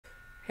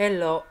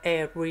Hello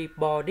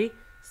everybody.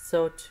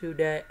 So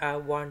today I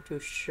want to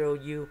show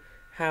you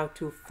how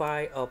to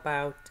find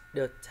about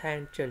the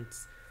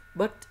tangents,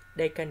 but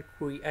they can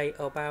create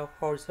about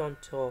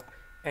horizontal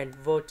and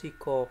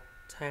vertical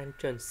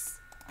tangents.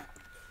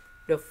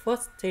 The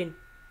first thing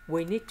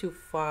we need to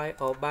find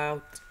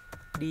about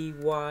dy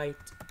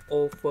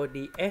over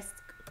dx.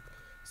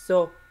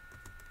 So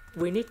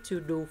we need to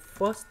do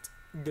first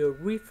the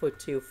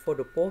derivative for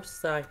the both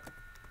sides.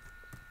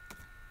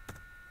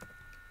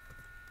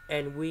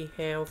 And we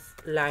have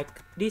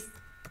like this.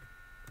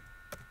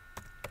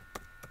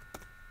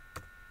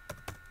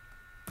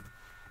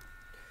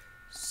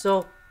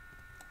 So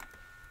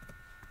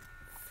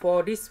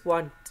for this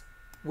one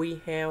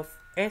we have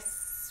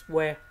s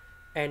squared,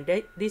 and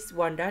this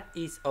one that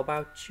is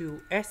about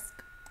 2s.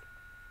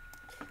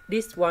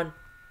 This one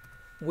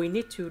we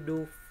need to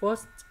do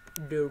first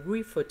the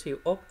derivative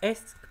of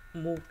s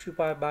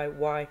multiplied by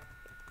y.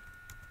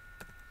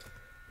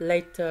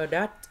 Later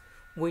that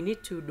we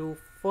need to do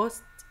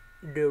first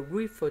the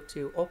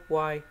derivative of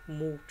y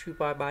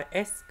multiplied by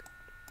s.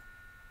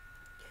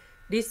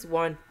 This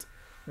one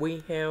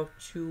we have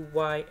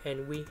 2y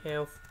and we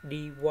have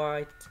dy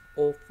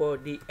over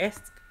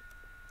dx.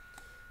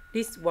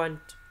 This one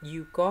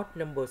you got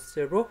number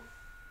 0.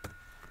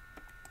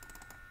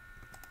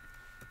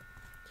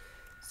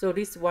 So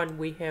this one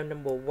we have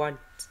number 1.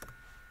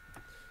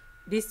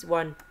 This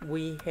one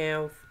we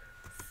have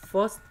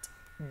first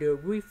the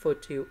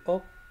derivative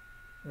of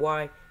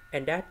y,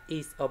 and that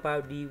is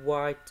about dy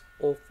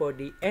over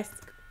dx.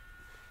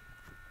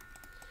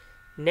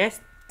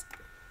 Next,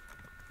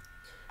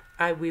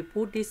 I will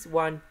put this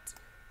one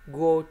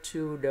go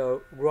to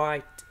the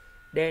right.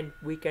 Then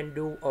we can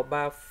do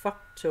about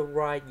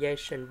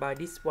factorization by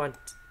this one.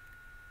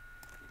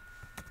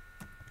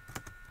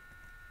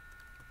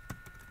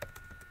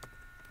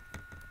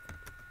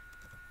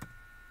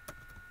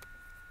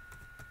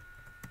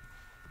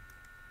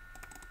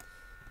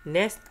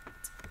 Next,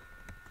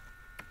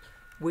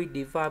 we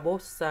divide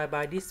both sides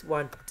by this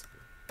one.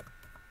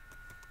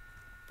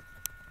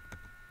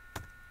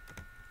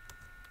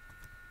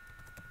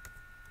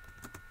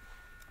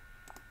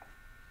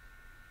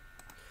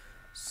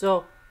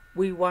 So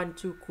we want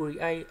to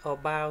create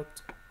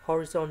about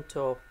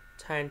horizontal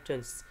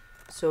tangents.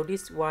 So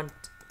this one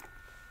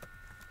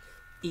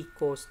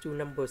equals to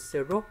number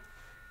 0.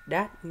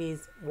 That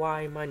means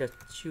y minus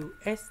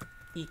 2s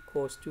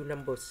equals to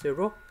number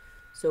 0.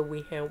 So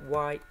we have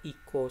y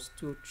equals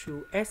to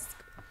 2s.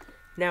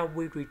 Now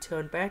we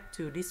return back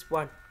to this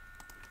one.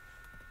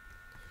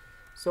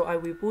 So I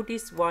will put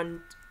this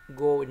one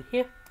go in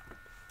here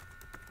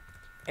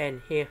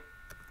and here.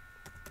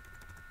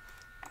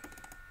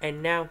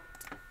 And now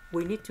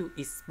we need to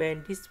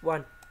expand this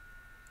one,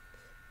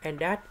 and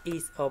that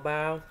is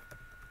about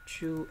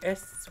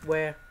 2s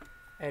squared,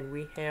 and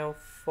we have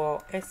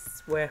 4s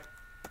squared.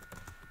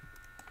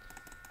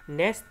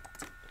 Next,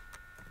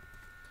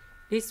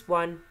 this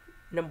one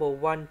number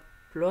 1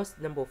 plus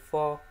number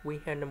 4,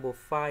 we have number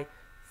 5.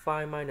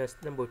 5 minus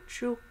number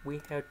 2,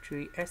 we have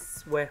 3s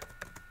squared.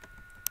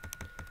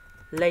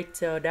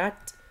 Later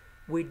that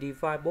we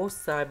divide both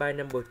sides by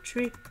number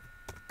 3,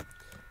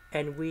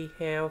 and we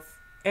have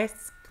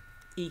s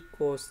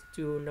equals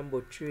to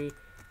number 3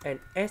 and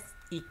s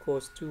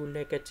equals to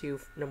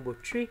negative number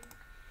 3.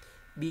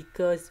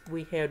 Because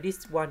we have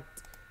this one,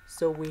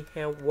 so we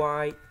have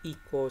y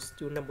equals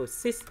to number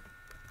 6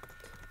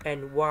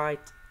 and y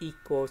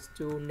equals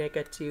to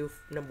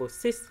negative number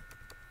 6.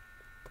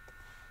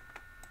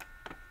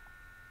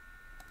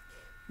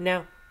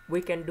 Now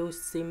we can do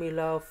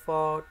similar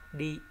for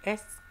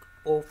dx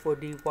over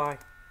dy.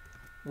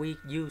 We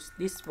use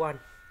this one,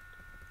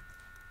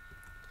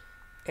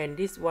 and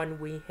this one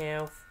we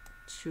have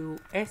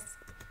 2s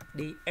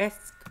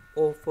dx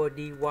over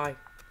dy.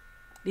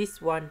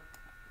 This one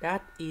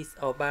that is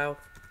about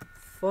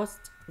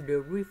first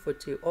the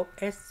derivative of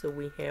s, so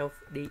we have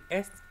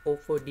dx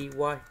over dy.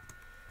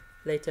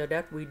 Later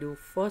that we do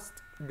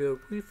first the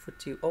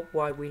derivative of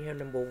y, we have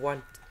number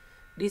 1.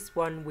 This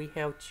one we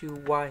have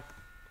 2y.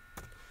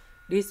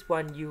 This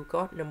one you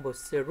got number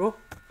 0.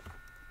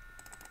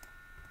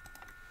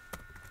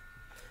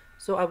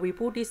 So I will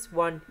put this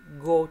one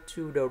go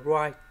to the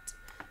right,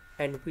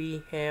 and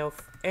we have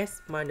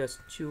s minus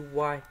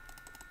 2y.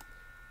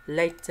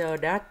 Later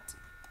that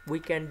we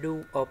can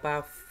do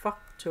about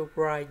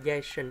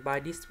factorization by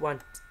this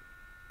one.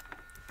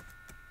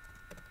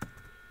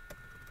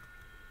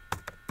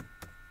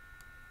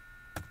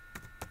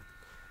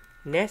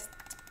 Next,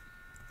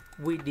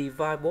 we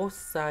divide both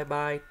sides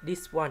by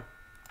this one.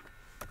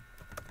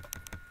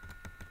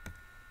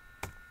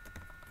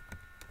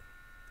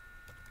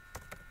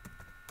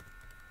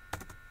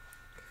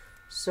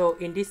 So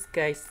in this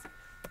case,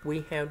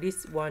 we have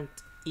this one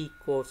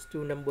equals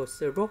to number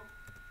 0.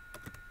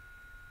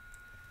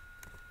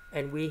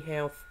 And we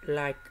have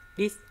like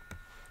this.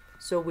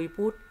 So we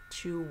put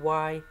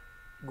 2y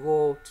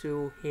go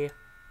to here.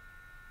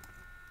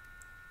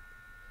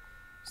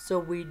 So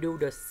we do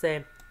the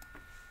same.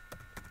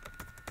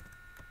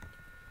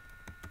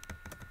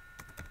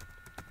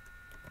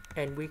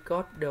 and we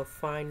got the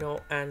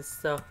final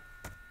answer.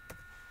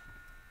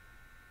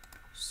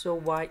 So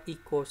y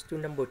equals to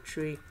number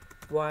 3,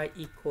 y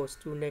equals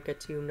to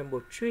negative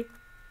number 3.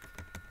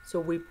 So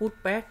we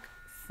put back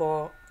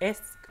for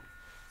s,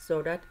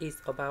 so that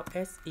is about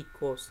s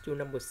equals to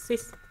number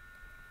 6,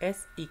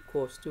 s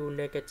equals to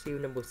negative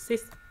number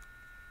 6.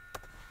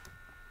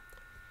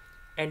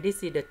 And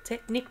this is the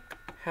technique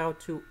how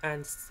to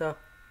answer.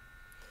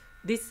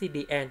 This is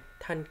the end.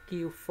 Thank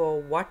you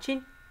for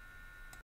watching.